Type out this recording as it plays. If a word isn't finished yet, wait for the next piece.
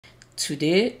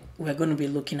Today we're going to be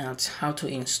looking at how to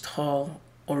install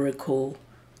Oracle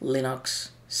Linux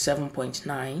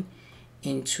 7.9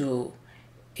 into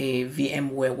a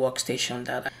VMware workstation.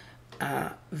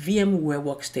 VMware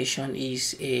workstation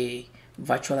is a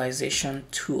virtualization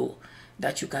tool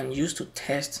that you can use to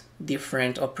test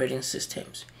different operating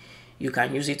systems. You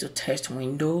can use it to test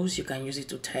Windows, you can use it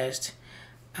to test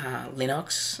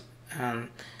Linux.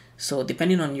 So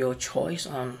depending on your choice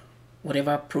on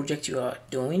whatever project you are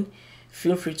doing,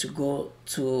 feel free to go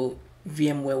to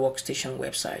VMware Workstation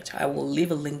website. I will leave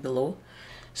a link below.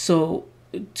 So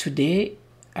today,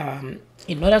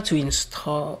 in order to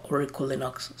install Oracle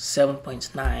Linux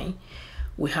 7.9,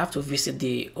 we have to visit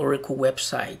the Oracle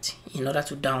website in order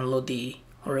to download the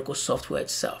Oracle software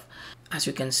itself. As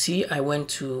you can see, I went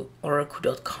to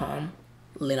oracle.com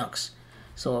Linux.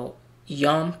 So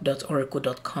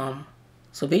yum.oracle.com.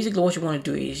 So basically what you want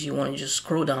to do is you want to just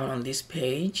scroll down on this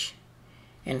page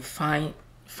and find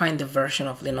the version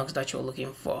of Linux that you're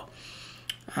looking for.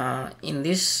 In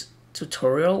this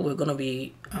tutorial, we're going to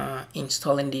be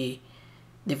installing the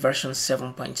version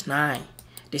 7.9.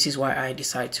 This is why I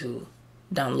decided to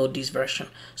download this version.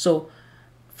 So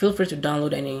feel free to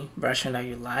download any version that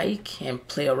you like and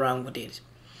play around with it.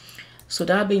 So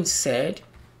that being said,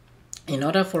 in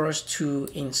order for us to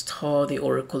install the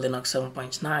Oracle Linux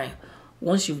 7.9,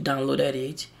 once you've downloaded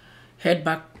it, head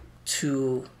back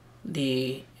to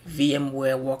the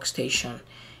VMware workstation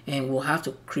and we'll have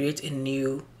to create a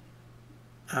new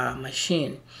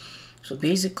machine. So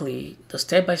basically, the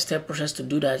step-by-step process to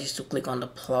do that is to click on the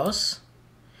plus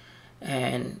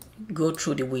and go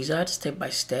through the wizard step by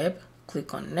step,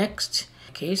 click on next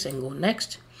case and go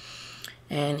next.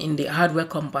 And in the hardware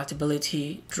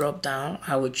compatibility drop down,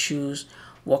 I will choose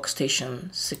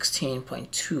workstation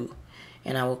 16.2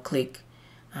 and I will click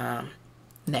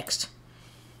next.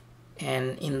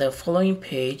 And in the following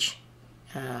page,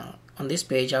 on this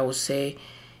page, I will say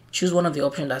choose one of the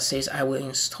options that says I will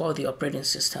install the operating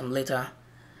system later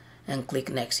and click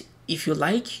next. If you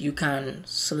like, you can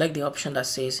select the option that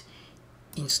says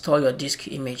install your disk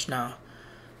image now,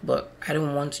 but I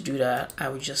don't want to do that. I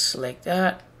will just select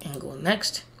that and go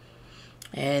next.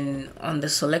 And on the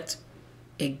select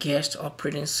a guest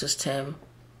operating system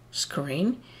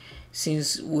screen,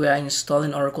 since we are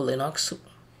installing Oracle Linux,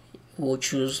 we'll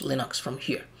choose Linux from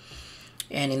here.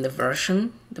 And in the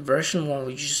version one,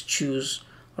 we just choose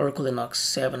Oracle Linux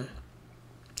 7,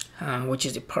 which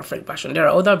is the perfect version. There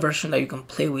are other versions that you can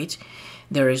play with.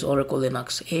 There is Oracle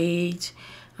Linux 8.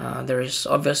 There is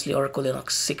obviously Oracle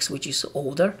Linux 6, which is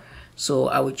older. So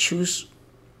I would choose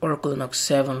Oracle Linux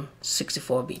 7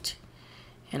 64-bit.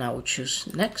 And I will choose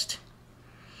next.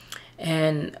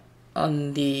 And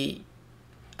on the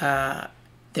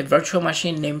virtual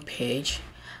machine name page,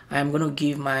 I'm going to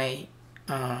give my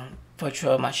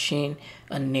virtual machine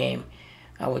a name.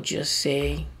 I will just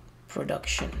say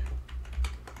production.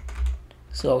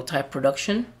 So I'll type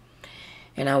production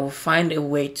and I will find a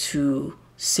way to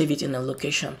save it in a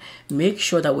location. Make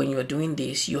sure that when you're doing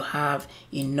this, you have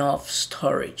enough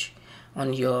storage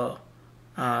on your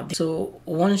so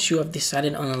once you have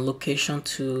decided on a location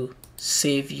to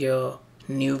save your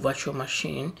new virtual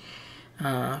machine,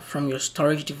 from your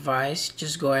storage device,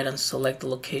 just go ahead and select the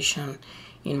location.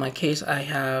 In my case, I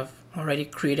have already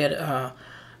created a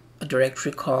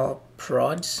directory called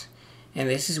prods, and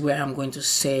this is where I'm going to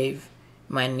save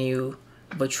my new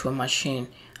virtual machine.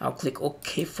 I'll click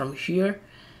OK from here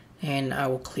and I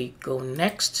will click go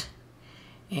next.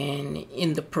 And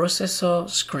in the processor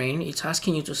screen, it's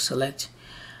asking you to select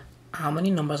how many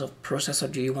numbers of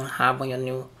processor do you want to have on your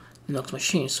new Linux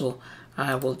machine. So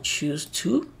I will choose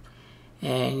 2.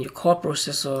 And your core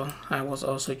processor, I will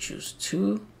also choose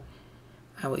 2.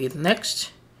 I will hit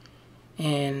next.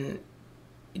 And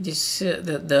this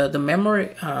the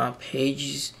memory page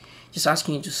is just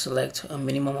asking you to select a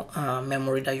minimum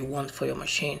memory that you want for your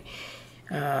machine.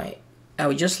 I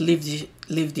will just leave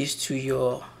this to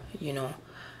your,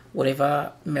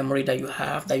 whatever memory that you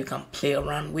have that you can play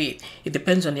around with. It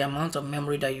depends on the amount of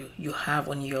memory that you have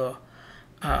on your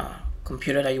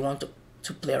computer that you want to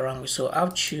play around with. So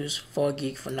I'll choose 4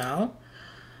 gig for now,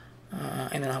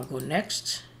 and then I'll go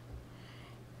next.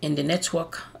 In the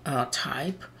network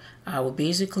type, I will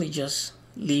basically just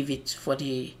leave it for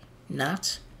the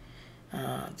NAT,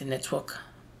 the network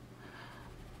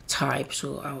type.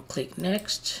 So I'll click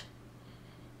next,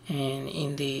 and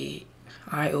in the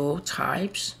IO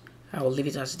types, I will leave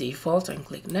it as default and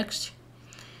click next.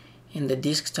 In the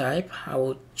disk type, I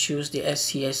will choose the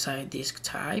SCSI disk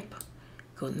type,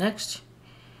 go next.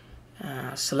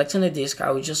 Selecting the disk, I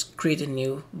will just create a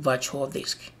new virtual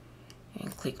disk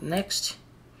and click next.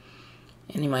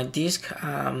 And in my disk,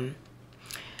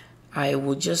 I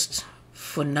will just,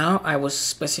 for now, I will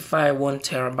specify 1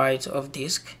 terabyte of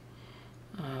disk.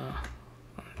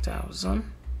 1000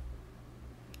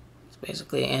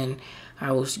 basically, and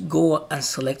I will go and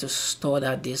select to store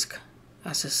that disk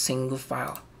as a single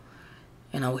file,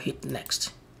 and I will hit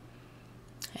next.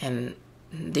 And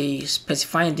the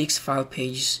specifying disk file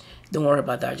page, don't worry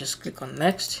about that, just click on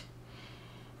next.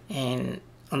 And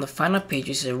on the final page,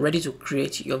 it's ready to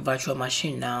create your virtual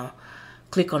machine now.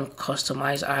 Click on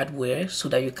customize hardware so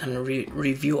that you can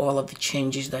review all of the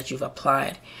changes that you've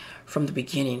applied from the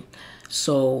beginning.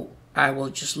 So I will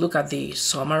just look at the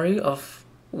summary of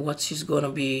what is going to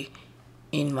be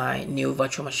in my new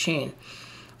virtual machine.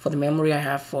 For the memory, I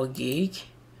have 4 gig.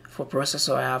 For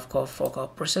processor, I have 4 core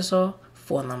processor,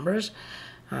 4 numbers,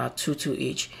 2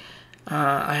 each.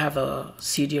 I have a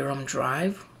CD-ROM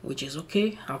drive, which is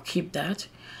okay. I'll keep that.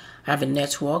 I have a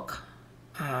network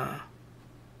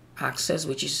access,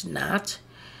 which is NAT.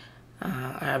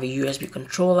 I have a USB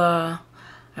controller.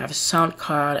 I have a sound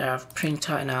card, I have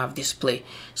printer, and I have display.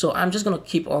 So I'm just going to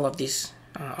keep all of these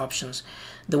options.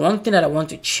 The one thing that I want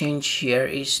to change here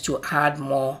is to add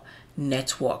more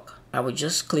network. I will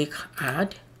just click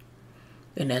add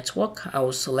a network. I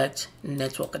will select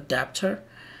network adapter.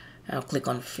 I'll click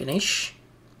on finish.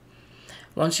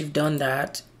 Once you've done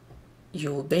that,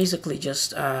 you will basically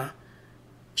just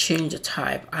change the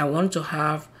type. I want to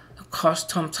have a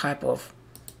custom type of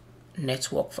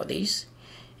network for this,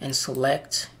 and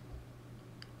select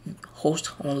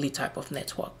host only type of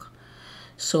network.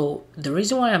 So the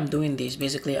reason why I'm doing this,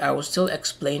 basically I will still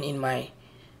explain in my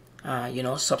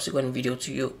subsequent video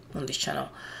to you on this channel.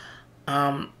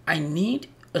 I need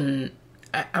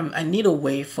a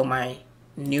way for my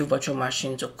new virtual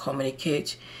machine to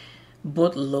communicate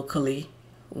both locally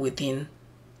within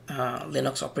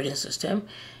Linux operating system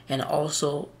and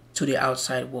also to the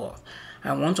outside world.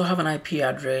 I want to have an IP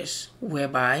address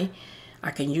whereby I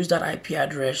can use that IP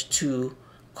address to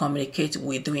communicate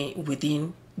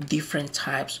within different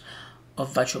types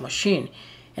of virtual machine.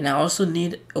 And I also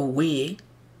need a way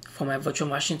for my virtual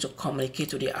machine to communicate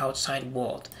to the outside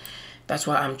world. That's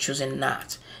why I'm choosing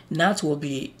NAT. NAT will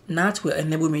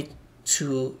enable me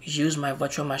to use my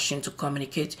virtual machine to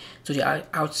communicate to the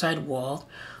outside world,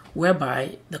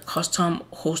 whereby the custom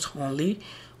host only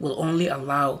will only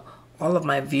allow all of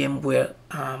my VMware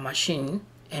machine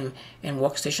and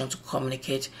workstation to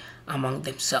communicate among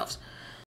themselves.